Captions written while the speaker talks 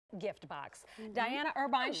gift box. Diana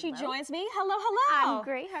Irvine, she joins me. Hello, hello. I'm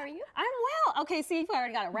great. How are you? I'm well. Okay, see, we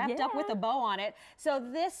already got it wrapped up with a bow on it. So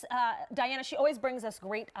this, Diana, she always brings us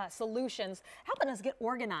great solutions, helping us get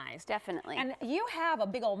organized. Definitely. And you have a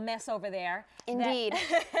big old mess over there. Indeed.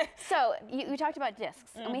 So you talked about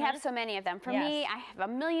discs, and we have so many of them. For me, I have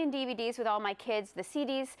a million DVDs with all my kids, the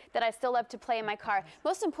CDs that I still love to play in my car.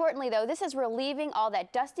 Most importantly, though, this is relieving all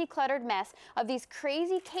that dusty, cluttered mess of these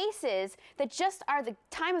crazy cases that just are the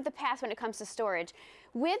time of the past when it comes to storage.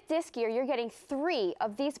 With Discgear, you're getting 3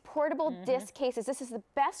 of these portable disc cases. This is the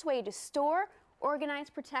best way to store, organize,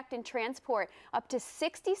 protect, and transport up to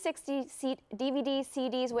 60 DVDs,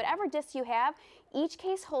 CDs, whatever discs you have. Each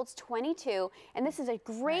case holds 22, and this is a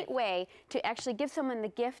great way to actually give someone the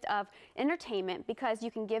gift of entertainment, because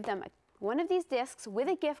you can give them one of these discs with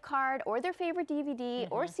a gift card or their favorite DVD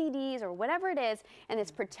or CDs or whatever it is, and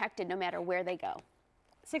it's protected no matter where they go.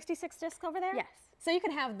 66 discs over there? Yes. So you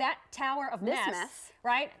can have that tower of mess,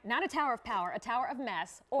 right? Not a tower of power, a tower of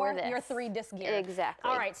mess, or your 3 disc gear. Exactly.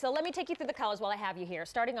 All right, so let me take you through the colors while I have you here.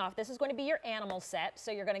 Starting off, this is going to be your animal set.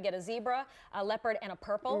 So you're going to get a zebra, a leopard, and a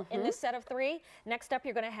purple in this set of 3. Next up,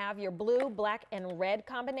 you're going to have your blue, black, and red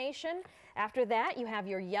combination. After that, you have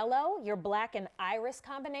your yellow, your black, and iris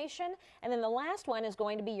combination. And then the last one is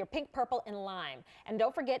going to be your pink, purple, and lime. And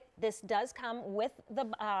don't forget, this does come with the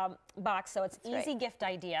box, so it's easy gift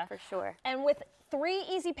idea. For sure. And with 3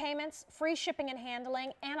 easy payments, free shipping and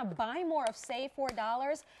handling, and a buy more of save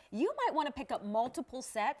 $4, you might want to pick up multiple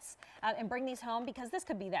sets and bring these home, because this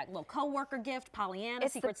could be that little coworker gift, Pollyanna,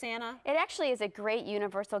 Secret Santa. It actually is a great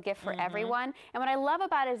universal gift for everyone. And what I love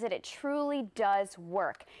about it is that it truly does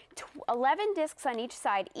work. 11 discs on each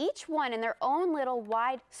side, each one in their own little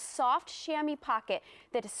wide, soft chamois pocket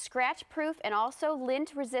that is scratch proof and also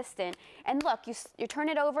lint resistant. And look, you turn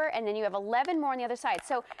it over, and then you have 11 more on the other side.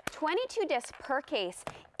 So 22 discs per case,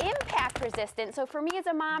 impact resistant. So for me as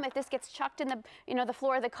a mom, if this gets chucked in the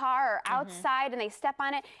floor of the car or outside and they step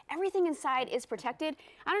on it, everything inside is protected.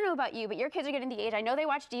 I don't know about you, but your kids are getting the age. I know they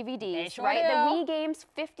watch DVDs, right? The Wii games,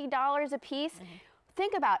 $50 a piece.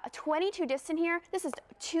 Think about 22 discs in here. This is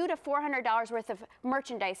 $200 to $400 worth of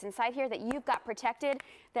merchandise inside here that you've got protected.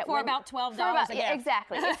 That for about $12 a gift. Yeah,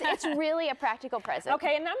 exactly. It's really a practical present.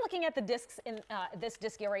 Okay, and I'm looking at the discs in this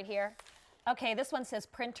disc gear right here. Okay, this one says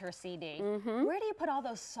printer CD. Where do you put all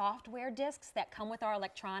those software discs that come with our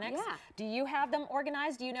electronics? Yeah. Do you have them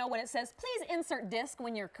organized? Do you know when it says, please insert disc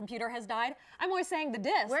when your computer has died? I'm always saying the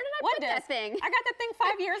disc. Where did I put that thing? I got that thing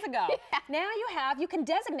 5 years ago. Now you can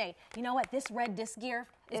designate, you know what, this red disc gear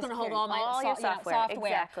is going to hold all my your software.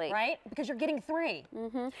 Exactly. Right? Because you're getting 3.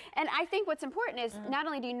 And I think what's important is not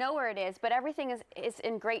only do you know where it is, but everything is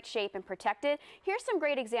in great shape and protected. Here's some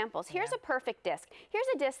great examples. Here's a perfect disc. Here's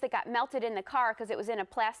a disc that got melted in the car because it was in a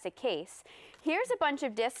plastic case. Here's a bunch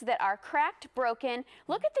of discs that are cracked, broken.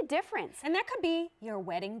 Look at the difference. And that could be your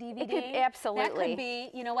wedding DVD. It could, absolutely. That could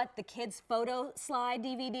be, you know what, the kids' photo slide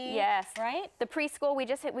DVD. Yes. Right? The preschool, we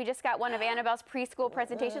just got one of Annabelle's preschool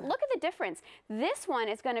presentation. Look at the difference. This one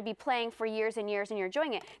is going to be playing for years and years and you're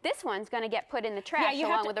enjoying it. This one's going to get put in the trash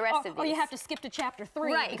along with the rest of these. Or you have to skip to chapter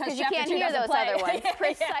 3. Right, because you chapter can't 2 hear those play. other ones.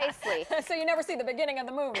 Precisely. So you never see the beginning of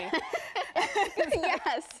the movie.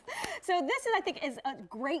 Yes. So this is, I think, is a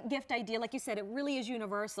great gift idea. Like you said, it really is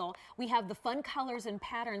universal. We have the fun colors and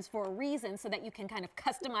patterns for a reason, so that you can kind of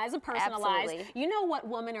customize and personalize. Absolutely. You know what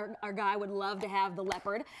woman or guy would love to have the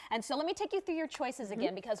leopard. And so let me take you through your choices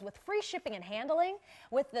again, because with free shipping and handling,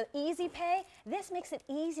 with the easy pay, this makes it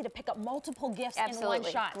easy to pick up multiple gifts in one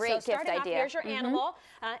shot. Great so gift starting off, idea. here's your animal.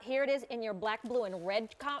 Here it is in your black, blue, and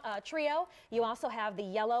red trio. You also have the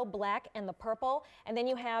yellow, black, and the purple. And then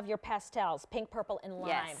you have your pastels, pink, purple, and lime.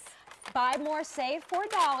 Yes. Buy more, save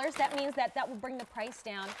 $4. That means that will bring the price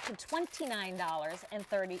down to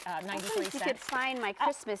 $29.93. You could find my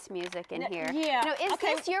Christmas music in here. Yeah. You know, is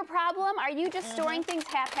this your problem? Are you just storing things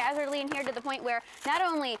haphazardly in here to the point where not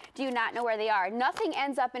only do you not know where they are, nothing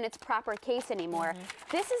ends up in its proper case anymore?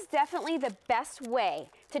 This is definitely the best way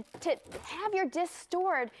to have your discs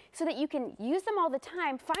stored so that you can use them all the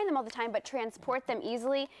time, find them all the time, but transport them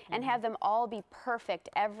easily and have them all be perfect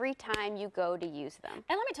every time you go to use them.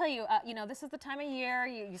 And let me tell you, you know, this is the time of year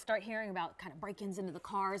you start hearing about kind of break-ins into the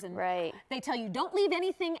cars, and they tell you don't leave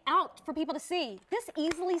anything out for people to see. This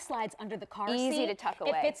easily slides under the car seat. Easy to tuck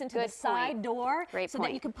away. It fits into the side door so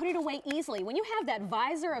that you can put it away easily. When you have that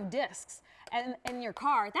visor of discs in your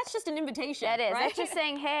car, that's just an invitation. That is. Right? That's just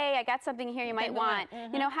saying, hey, I got something here you might want.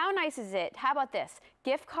 You know, how nice is it? How about this?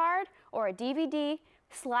 Gift card or a DVD,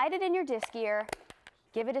 slide it in your Discgear,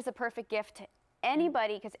 give it as a perfect gift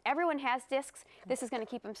anybody, because everyone has discs, this is going to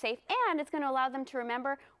keep them safe, and it's going to allow them to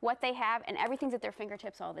remember what they have, and everything's at their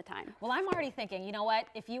fingertips all the time. Well, I'm already thinking, you know what,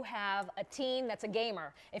 if you have a teen that's a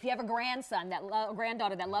gamer, if you have a grandson,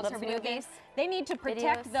 granddaughter that loves her video games, they need to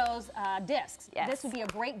protect those discs. Yes. This would be a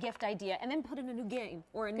great gift idea, and then put in a new game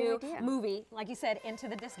or a new movie, like you said, into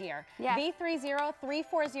the Discgear. Yeah.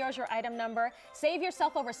 V30340 is your item number. Save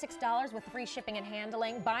yourself over $6 with free shipping and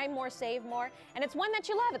handling. Buy more, save more, and it's one that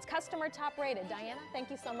you love. It's customer top rated. Diana, thank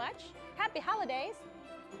you so much. Happy holidays.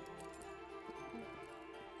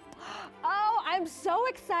 Oh, I'm so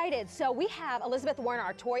excited. So we have Elizabeth Warner,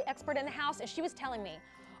 our toy expert in the house, and she was telling me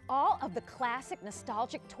all of the classic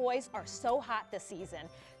nostalgic toys are so hot this season.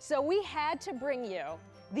 So we had to bring you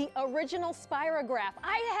the original Spirograph.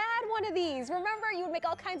 I had one of these. Remember, you would make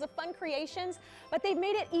all kinds of fun creations, but they've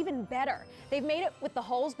made it even better. They've made it with the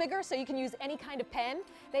holes bigger so you can use any kind of pen.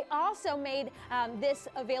 They also made this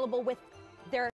available with their